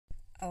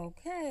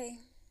Okay,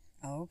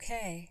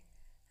 okay.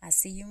 I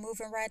see you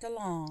moving right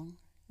along.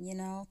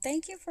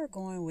 Thank you for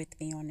going with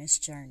me on this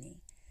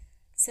journey.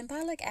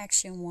 Symbolic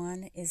Action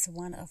 1 is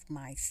one of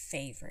my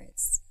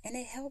favorites, and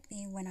it helped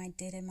me when I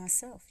did it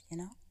myself.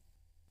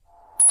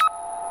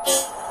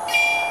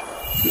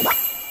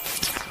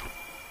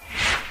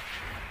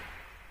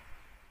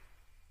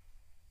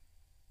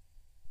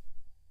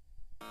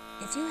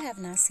 If you have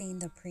not seen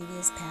the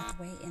previous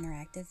Pathway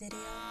interactive video,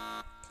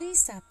 please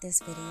stop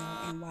this video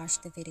and watch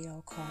the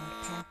video called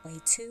Pathway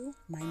to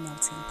My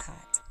Melting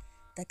Pot,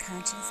 the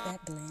conscience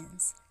that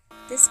blends.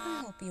 This will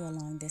help you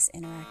along this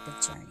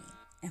interactive journey.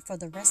 And for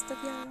the rest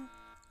of y'all,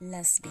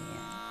 let's begin.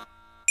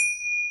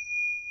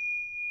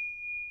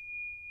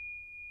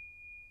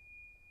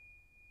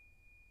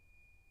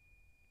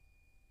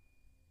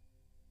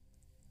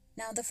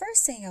 Now, the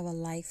first thing I would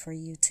like for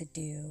you to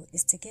do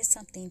is to get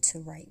something to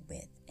write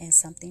with and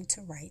something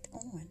to write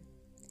on.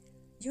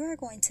 You are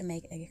going to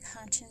make a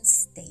conscience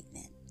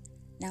statement.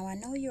 Now, I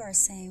know you are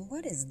saying,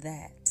 what is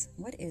that?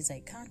 What is a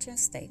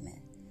conscience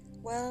statement?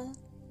 Well,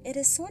 it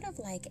is sort of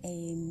like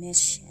a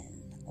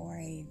mission or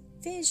a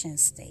vision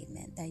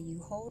statement that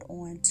you hold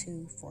on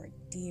to for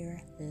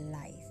dear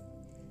life.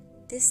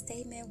 This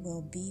statement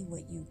will be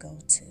what you go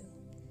to,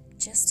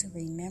 just to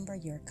remember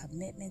your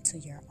commitment to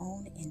your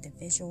own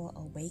individual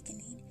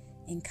awakening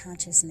and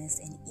consciousness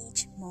in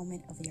each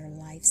moment of your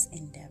life's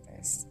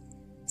endeavors.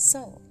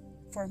 So,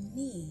 for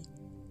me,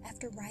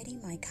 after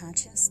writing my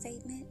conscience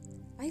statement,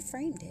 I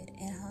framed it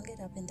and hung it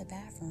up in the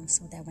bathroom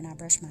so that when I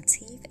brush my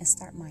teeth and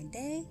start my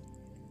day,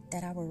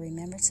 that I will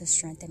remember to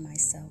strengthen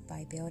myself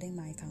by building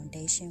my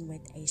foundation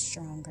with a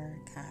stronger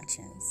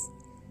conscience.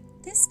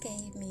 This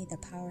gave me the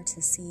power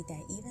to see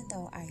that even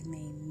though I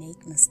may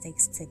make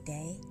mistakes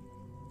today,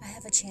 I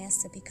have a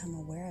chance to become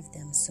aware of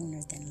them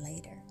sooner than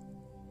later.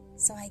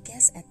 So I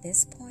guess at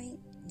this point,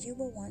 you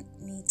will want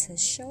me to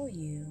show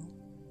you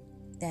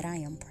that I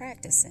am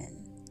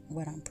practicing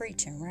what I'm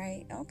preaching,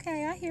 right?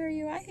 Okay, I hear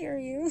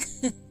you.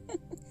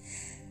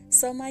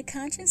 So my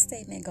conscience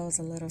statement goes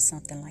a little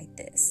something like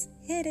this.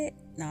 Hit it.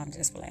 No, I'm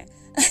just playing.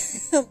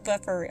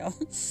 But for real,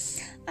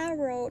 I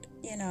wrote,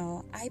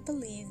 I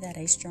believe that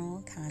a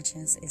strong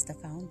conscience is the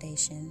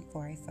foundation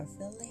for a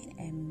fulfilling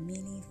and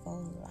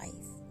meaningful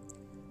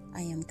life.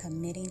 I am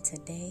committing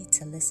today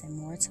to listen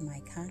more to my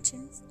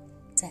conscience,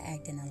 to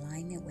act in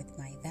alignment with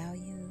my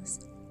values,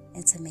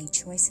 and to make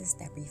choices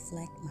that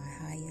reflect my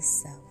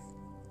highest self.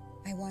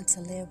 I want to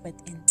live with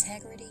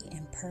integrity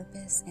and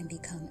purpose and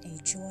become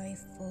a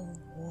joyful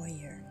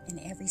warrior in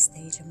every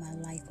stage of my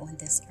life on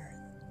this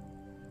earth.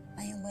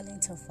 I am willing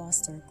to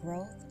foster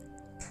growth,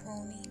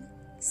 pruning,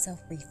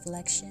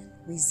 self-reflection,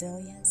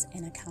 resilience,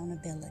 and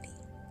accountability.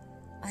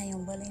 I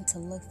am willing to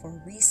look for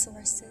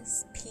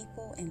resources,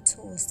 people, and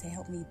tools to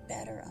help me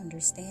better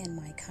understand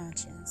my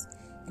conscience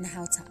and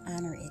how to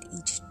honor it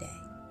each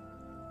day.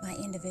 My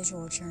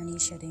individual journey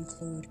should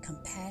include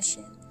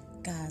compassion,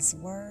 God's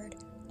word,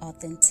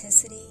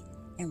 authenticity,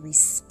 and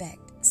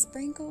respect,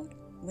 sprinkled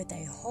with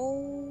a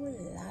whole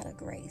lot of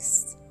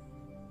grace.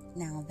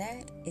 Now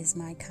that is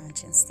my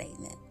conscience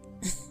statement.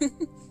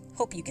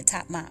 Hope you can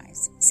top mine.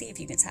 See if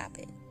you can top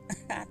it.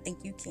 I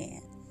think you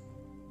can.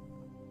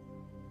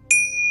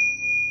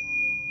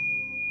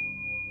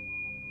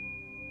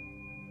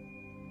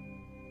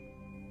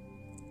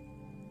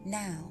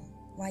 Now,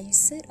 while you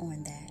sit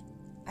on that,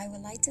 I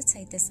would like to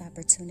take this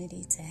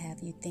opportunity to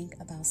have you think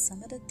about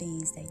some of the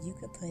things that you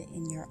could put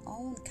in your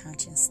own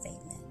conscience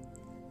statement.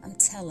 I'm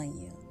telling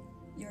you,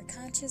 your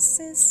conscious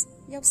sis,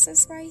 your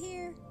sis right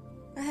here,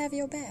 I have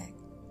your back.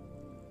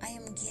 I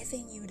am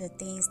giving you the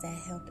things that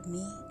helped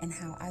me and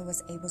how I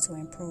was able to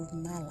improve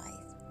my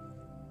life.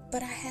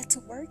 But I had to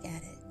work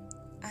at it.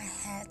 I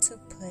had to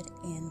put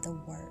in the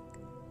work.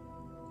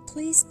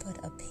 Please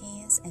put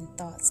opinions and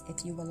thoughts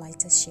if you would like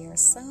to share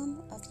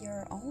some of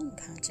your own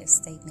conscious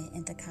statement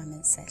in the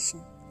comment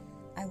section.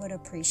 I would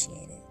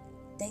appreciate it.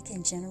 They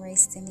can generate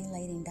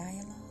stimulating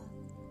dialogue,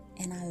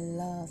 and I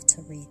love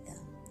to read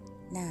them.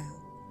 Now,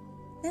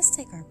 let's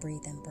take our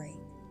breathing break.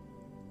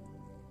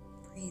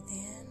 Breathe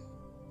in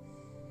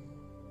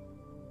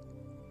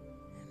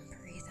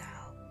and breathe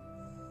out.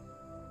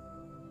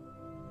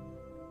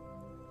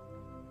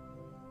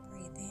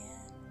 Breathe in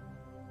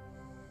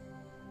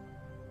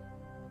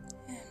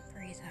and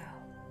breathe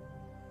out.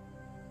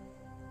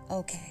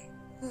 Okay.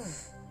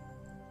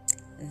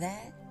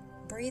 That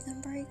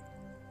breathing break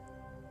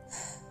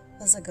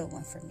was a good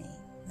one for me.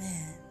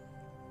 Man.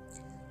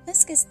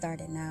 Let's get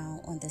started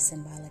now on the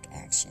symbolic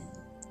action.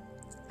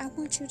 I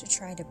want you to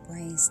try to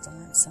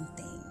brainstorm some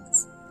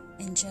things,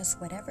 and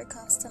just whatever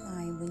comes to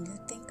mind when you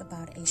think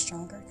about a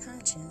stronger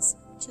conscience,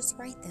 just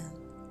write them,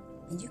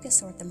 and you can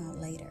sort them out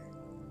later.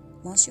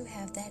 Once you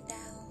have that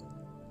down,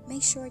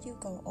 make sure you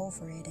go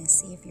over it and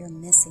see if you're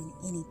missing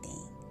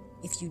anything.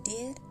 If you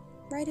did,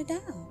 write it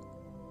down.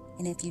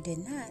 And if you did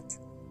not,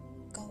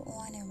 go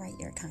on and write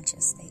your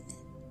conscience statement.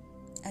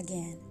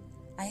 Again,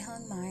 I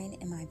hung mine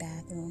in my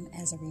bathroom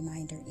as a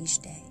reminder each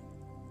day.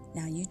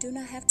 Now, you do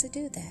not have to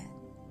do that,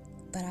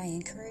 but I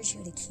encourage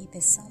you to keep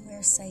it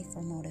somewhere safe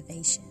for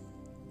motivation.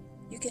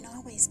 you can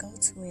always go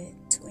to it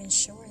to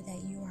ensure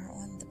that you are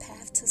on the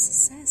path to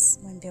success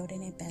when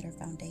building a better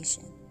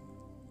foundation.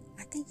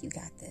 I think you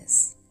got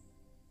this.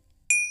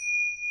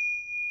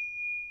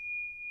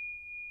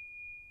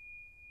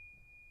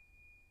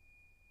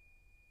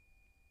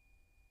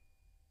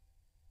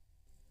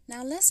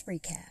 Now let's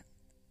recap.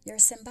 Your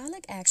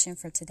symbolic action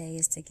for today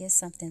is to get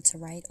something to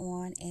write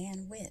on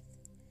and with.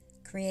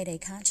 Create a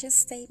conscious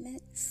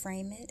statement,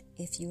 frame it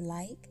if you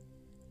like,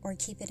 or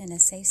keep it in a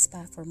safe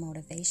spot for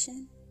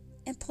motivation,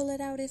 and pull it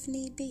out if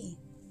need be.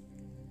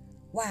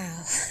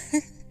 Wow,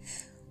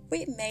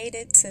 we made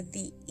it to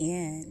the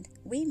end.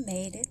 We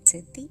made it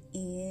to the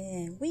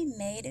end. We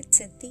made it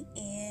to the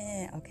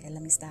end. Okay,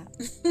 let me stop.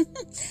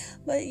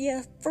 But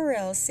yeah, for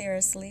real,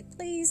 seriously,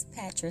 please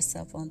pat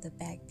yourself on the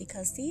back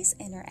because these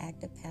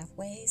interactive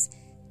pathways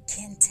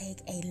can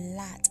take a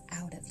lot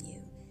out of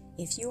you.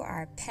 If you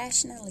are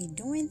passionately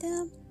doing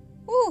them,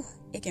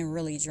 it can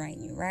really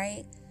drain you,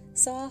 right?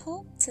 So I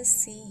hope to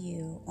see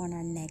you on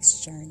our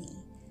next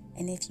journey.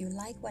 And if you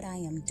like what I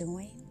am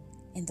doing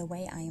and the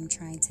way I am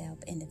trying to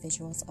help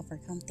individuals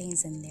overcome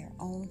things in their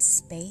own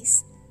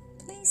space,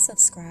 please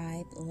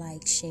subscribe,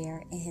 like,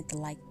 share, and hit the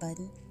like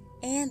button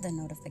and the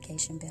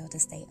notification bell to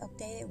stay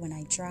updated when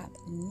I drop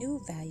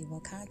new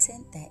valuable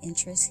content that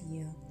interests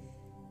you.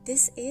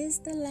 This is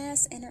the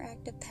last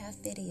interactive path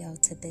video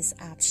to this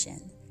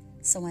option.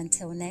 So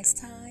until next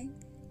time,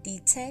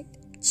 detect,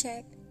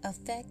 check,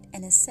 affect,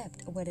 and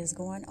accept what is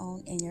going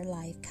on in your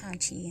life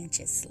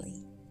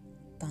conscientiously.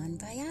 Bon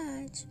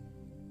voyage!